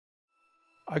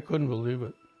I couldn't believe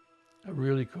it. I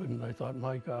really couldn't. I thought,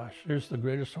 my gosh, here's the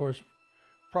greatest horse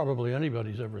probably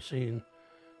anybody's ever seen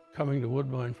coming to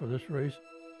Woodbine for this race.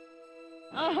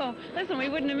 Oh, listen, we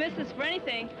wouldn't have missed this for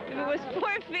anything. If it was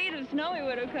 4 feet of snow, he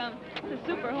would have come. It's a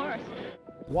super horse.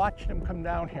 Watching him come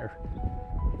down here,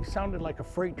 he sounded like a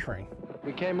freight train.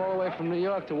 We came all the way from New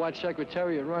York to watch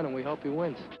Secretariat run, and we hope he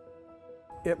wins.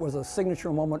 It was a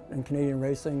signature moment in Canadian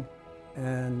racing,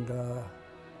 and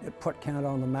it put Canada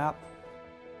on the map.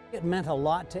 It meant a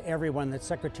lot to everyone that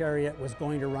Secretariat was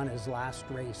going to run his last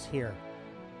race here.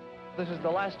 This is the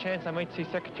last chance I might see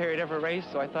Secretariat ever race,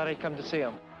 so I thought I'd come to see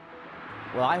him.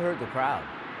 Well, I heard the crowd.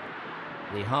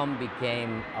 The hum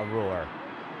became a roar.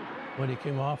 When he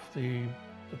came off the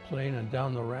plane and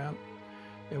down the ramp,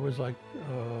 it was like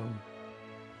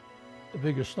the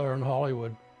biggest star in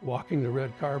Hollywood walking the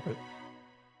red carpet.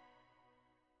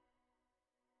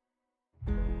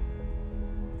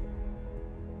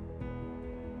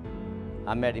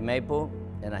 I'm Eddie Maple,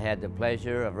 and I had the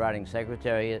pleasure of riding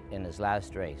Secretariat in his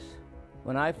last race.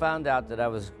 When I found out that I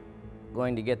was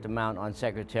going to get the mount on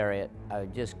Secretariat, I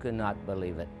just could not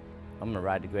believe it. I'm going to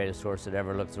ride the greatest horse that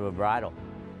ever looked through a bridle.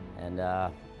 And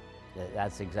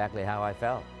that's exactly how I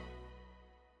felt.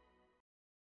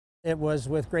 It was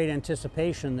with great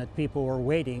anticipation that people were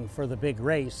waiting for the big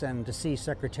race and to see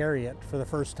Secretariat for the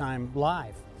first time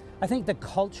live. I think the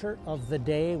culture of the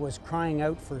day was crying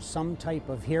out for some type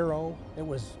of hero. It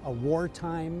was a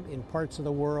wartime in parts of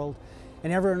the world,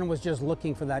 and everyone was just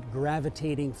looking for that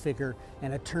gravitating figure,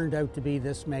 and it turned out to be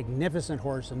this magnificent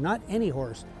horse, and not any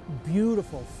horse,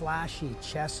 beautiful, flashy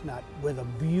chestnut with a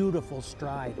beautiful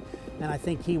stride. And I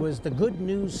think he was the good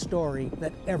news story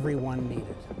that everyone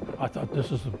needed. I thought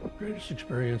this is the greatest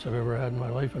experience I've ever had in my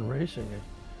life in racing.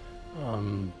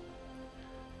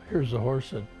 Here's a horse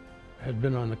that had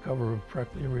been on the cover of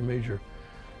practically every major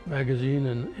magazine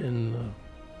in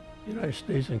the United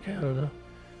States and Canada.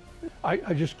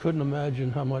 I just couldn't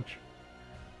imagine how much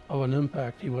of an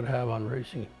impact he would have on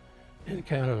racing in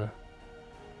Canada.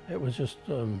 It was just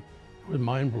it was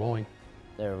mind-blowing.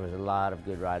 There was a lot of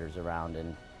good riders around,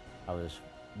 and I was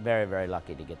very, very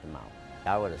lucky to get them out.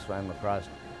 I would have swam across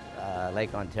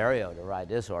Lake Ontario to ride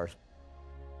this horse.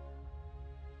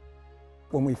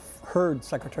 When we heard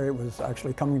Secretariat was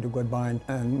actually coming to Woodbine,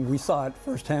 and we saw it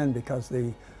firsthand because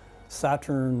the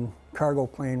Saturn cargo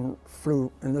plane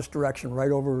flew in this direction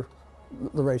right over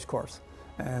the race course.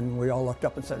 And we all looked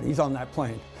up and said, he's on that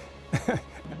plane.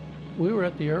 We were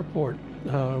at the airport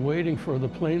waiting for the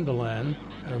plane to land.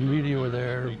 Our media were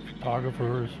there,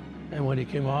 photographers. And when he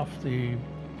came off the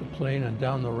plane and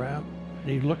down the ramp,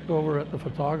 and he looked over at the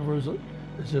photographers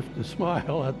as if to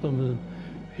smile at them. And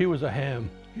he was a ham.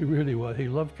 He really was. He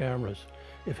loved cameras.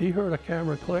 If he heard a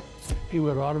camera click, he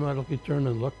would automatically turn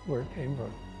and look where it came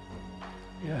from.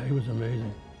 Yeah, he was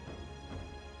amazing.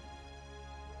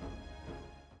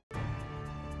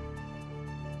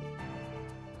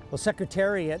 Well,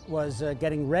 Secretariat was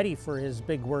getting ready for his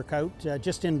big workout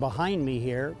just in behind me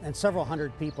here, and several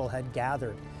hundred people had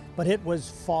gathered. But it was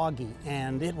foggy,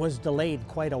 and it was delayed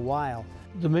quite a while.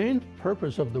 The main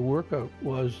purpose of the workout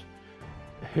was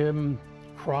him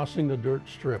crossing the dirt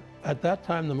strip. At that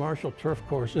time, the Marshall Turf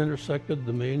Course intersected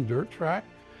the main dirt track,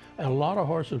 and a lot of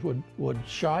horses would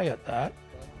shy at that.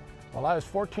 Well, I was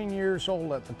 14 years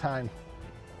old at the time,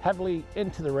 heavily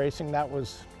into the racing. That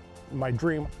was my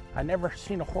dream. I never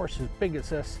seen a horse as big as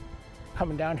this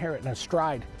coming down here in a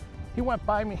stride. He went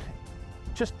by me,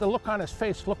 just the look on his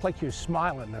face looked like he was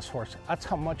smiling, this horse. That's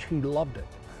how much he loved it.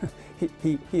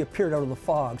 he appeared out of the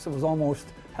fog, so it was almost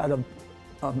had a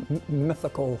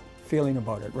mythical feeling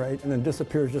about it, right? And then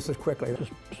disappears just as quickly.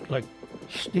 Just like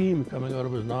steam coming out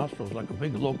of his nostrils, like a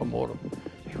big locomotive.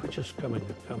 He was just coming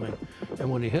and coming.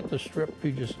 And when he hit the strip,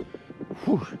 he just,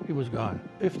 whoosh, he was gone.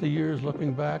 50 years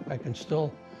looking back, I can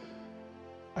still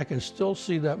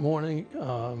see that morning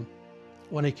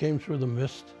when he came through the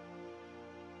mist.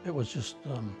 It was just,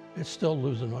 it's still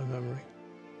losing my memory.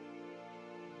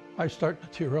 I start to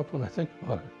tear up when I think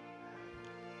about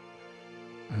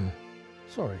it.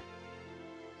 Sorry.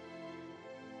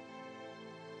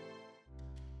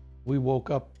 We woke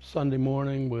up Sunday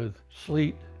morning with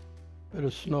sleet, bit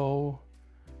of snow,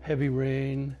 heavy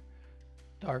rain,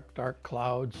 dark, dark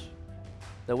clouds.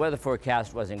 The weather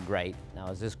forecast wasn't great. Now,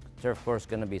 is this turf course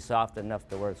going to be soft enough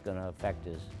to where it's going to affect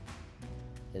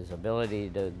his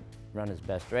ability to run his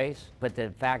best race? But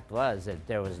the fact was that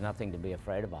there was nothing to be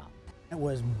afraid about. It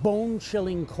was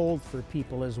bone-chilling cold for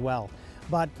people as well.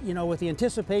 But, you know, with the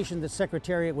anticipation that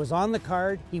Secretariat was on the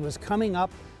card, he was coming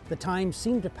up, the time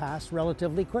seemed to pass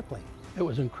relatively quickly. It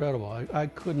was incredible. I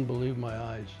couldn't believe my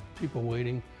eyes. People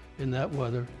waiting in that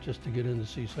weather just to get in to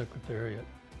see Secretariat.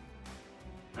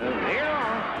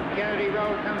 Kennedy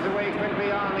Road comes away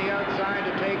quickly on the outside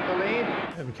to take the lead.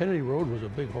 And Kennedy Road was a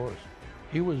big horse.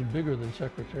 He was bigger than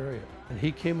Secretariat. And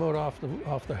he came out off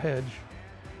the hedge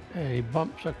and he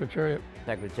bumped Secretariat.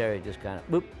 Secretariat just kind of,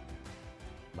 boop,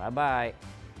 bye-bye.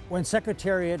 When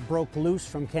Secretariat broke loose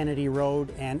from Kennedy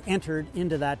Road and entered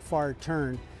into that far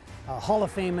turn, Hall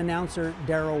of Fame announcer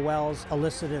Darrell Wells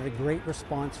elicited a great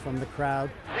response from the crowd.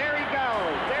 There he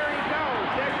goes,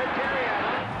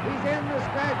 Secretariat. He's in the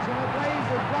stretch in a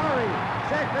blaze of glory.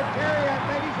 Secretariat,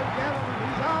 ladies and gentlemen,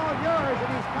 he's all yours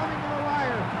and he's coming to the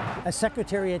wire. As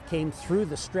Secretariat came through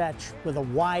the stretch with a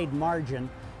wide margin,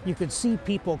 you could see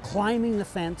people climbing the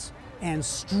fence and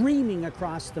streaming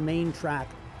across the main track.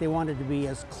 They wanted to be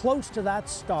as close to that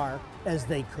star as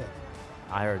they could.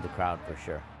 I heard the crowd for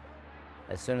sure.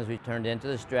 As soon as we turned into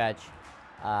the stretch,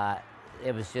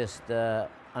 it was just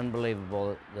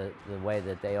unbelievable the way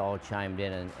that they all chimed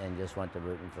in and just went to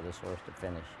rooting for this horse to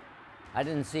finish. I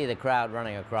didn't see the crowd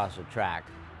running across the track.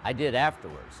 I did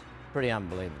afterwards. Pretty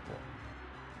unbelievable.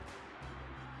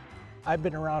 I've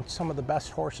been around some of the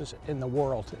best horses in the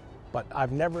world, but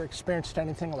I've never experienced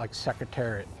anything like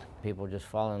Secretariat. People just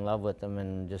fall in love with them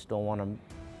and just don't want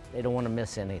to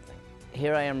miss anything.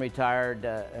 Here I am retired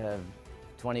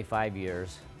 25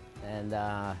 years,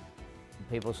 and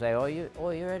people say, oh,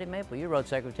 you're Eddie Maple, you rode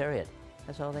Secretariat.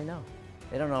 That's all they know.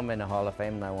 They don't know I'm in the Hall of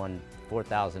Fame and I won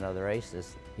 4,000 other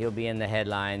races. He'll be in the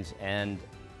headlines, and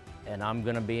I'm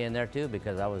going to be in there too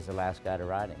because I was the last guy to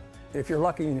ride him. If you're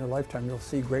lucky in your lifetime, you'll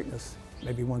see greatness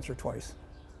maybe once or twice.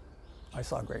 I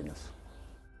saw greatness.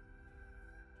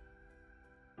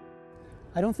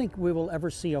 I don't think we will ever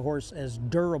see a horse as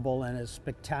durable and as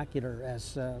spectacular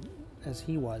as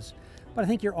he was. But I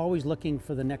think you're always looking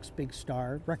for the next big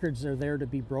star. Records are there to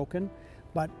be broken,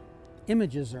 but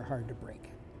images are hard to break.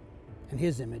 And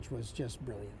his image was just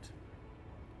brilliant.